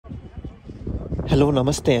Hello,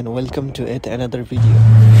 namaste and welcome to yet another video.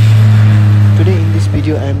 Today in this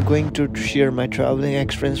video I am going to share my traveling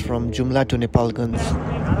experience from Jumla to Nepalgunj.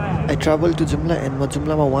 I traveled to Jumla and म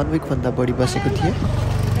जुम्लामा 1 week भन्दा बढी बसेको थिएँ.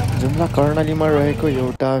 जुम्ला कर्णालीमा रहेको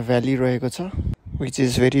एउटा valley रहेको छ which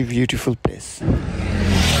is very beautiful place.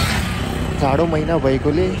 जाडो महिना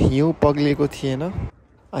भएकोले हिउँ पग्लेको थिएन.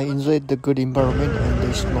 I enjoyed the good environment and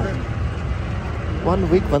the snow. 1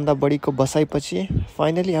 week भन्दा बढीको बसाइपछि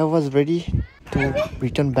finally I was ready to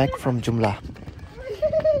return back from Jumla.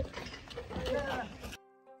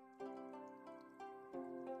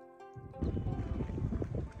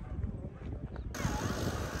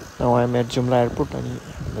 Now I am at Jumla airport and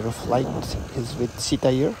the flight is with Sita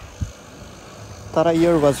here. Tara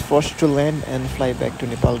here was forced to land and fly back to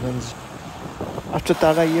Nepalgunj. After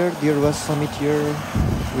Tara here, there was Summit here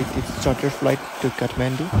with its charter flight to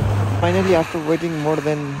Kathmandu. Finally, after waiting more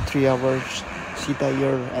than 3 hours, Sita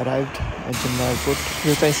here arrived at Jumla airport.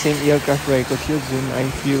 Here the same aircraft रहेको थियो जुन I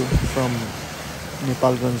flew from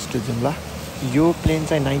Nepalgunj to Jumla. Yo plane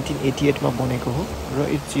चाहिँ 1988 मा बनेको हो र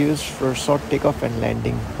it's used for short takeoff and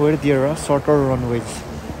landing where there are shorter runways.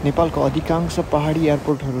 नेपालको अधिकांश पहाडी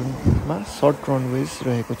एयरपोर्टहरुमा short runways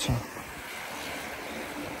रहेको छ.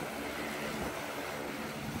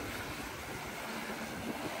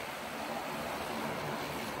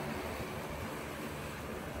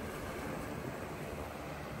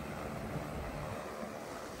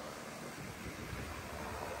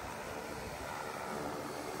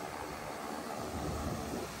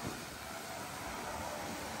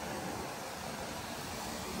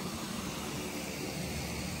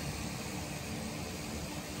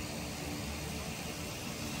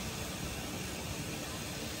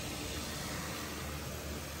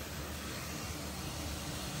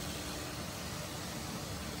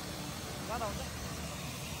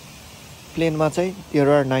 Plane ma chai there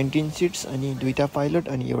are 19 seats ani duita pilot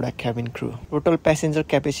ani euta cabin crew. Total passenger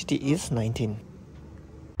capacity is 19.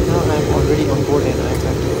 Now I am already on board and I am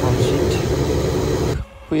at the front seat.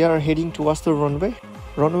 We are heading towards the runway.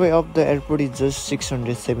 Runway of the airport is just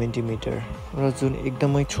 670 meter. र जुन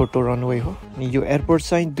एकदमै छोटो runway हो. अनि यो airport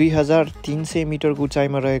चाहिँ 2300 metre को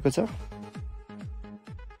उचाइमा रहेको छ.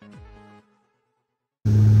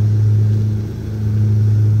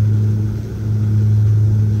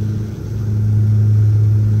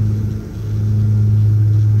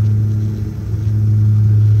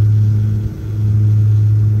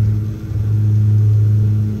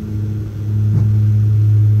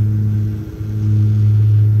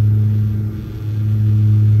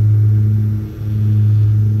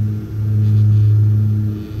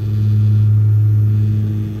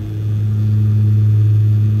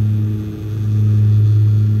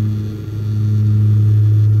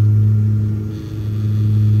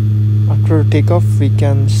 After takeoff, we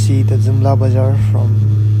can see the Jumla Bazaar from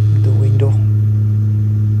the window.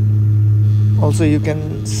 Also, you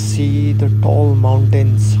can see the tall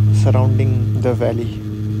mountains surrounding the valley.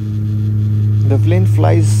 The plane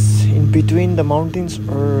flies in between the mountains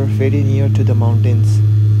or very near to the mountains.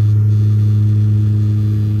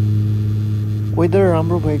 Weather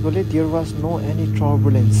राम्रो भएकोले there was no any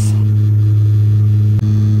turbulence.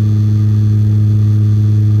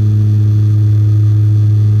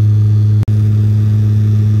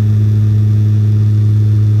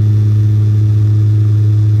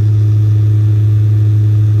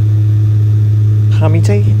 हामी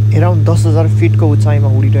चाहिँ around 10,000 feet को उचाइमा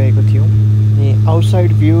उडिरहेको थियौं. अनि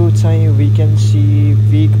outside view चाहिँ we can see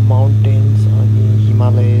big mountains अनि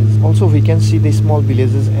Himalayas. Also we can see the small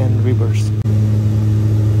villages and rivers.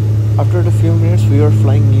 After a few minutes we were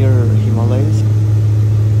flying near Himalayas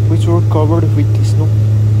which were covered with snow.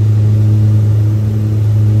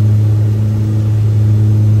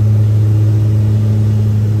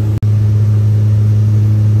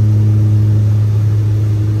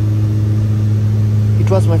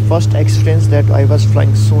 It was my first experience that I was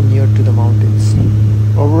flying so near to the mountains.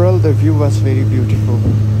 Overall, the view was very beautiful.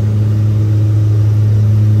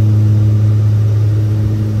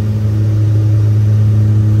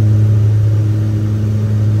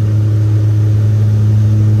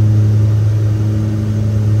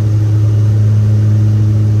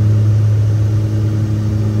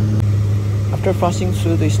 After passing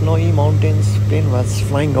through the snowy mountains, plane was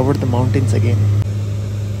flying over the mountains again.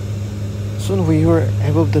 Soon we were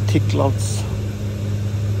above the thick clouds.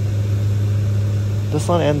 The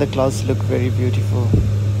sun and the clouds look very beautiful.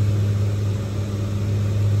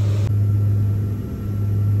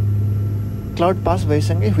 Cloud pass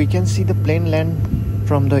भइसँगै we can see the plane land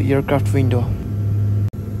from the aircraft window.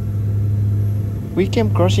 We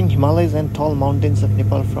came crossing Himalayas and tall mountains of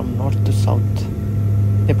Nepal from north to south.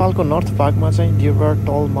 नेपालको north भागमा चाहिँ there are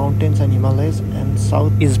tall mountains and Himalayas, and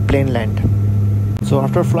south is plain land. So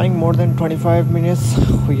after flying more than 25 minutes,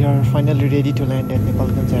 we are finally ready to land at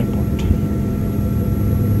Nepalgunj airport.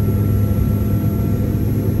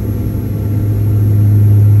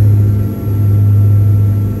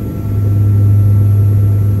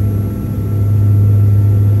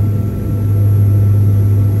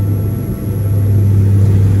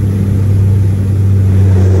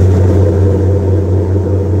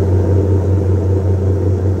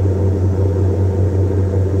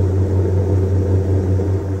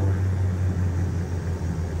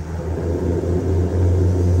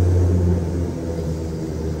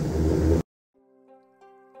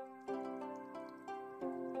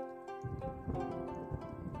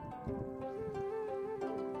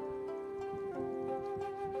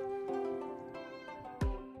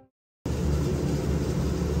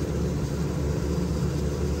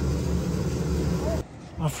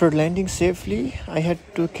 After landing safely, I had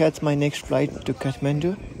to catch my next flight to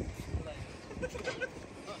Kathmandu.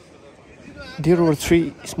 There were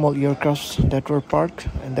 3 small aircrafts that were parked,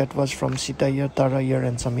 and that was from Sita Air, Tara Air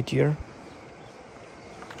and Summit Air.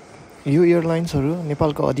 यो एयरलाइन्सहरू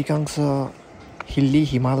नेपालको अधिकांश हिल्ली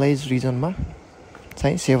Himalayas रिजनमा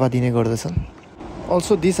चाहिँ सेवा दिने गर्दछन्.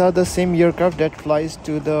 Also, these are the same aircraft that flies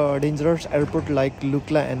to the dangerous airport like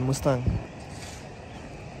Lukla and Mustang.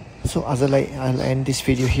 So I'll end this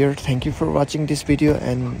video here. Thank you for watching this video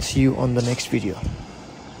and see you on the next video.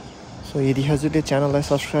 So यदि हजुरले च्यानललाई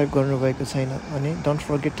subscribe गर्नुभएको छैन भने don't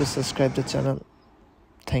forget to subscribe the channel.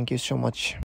 Thank you so much.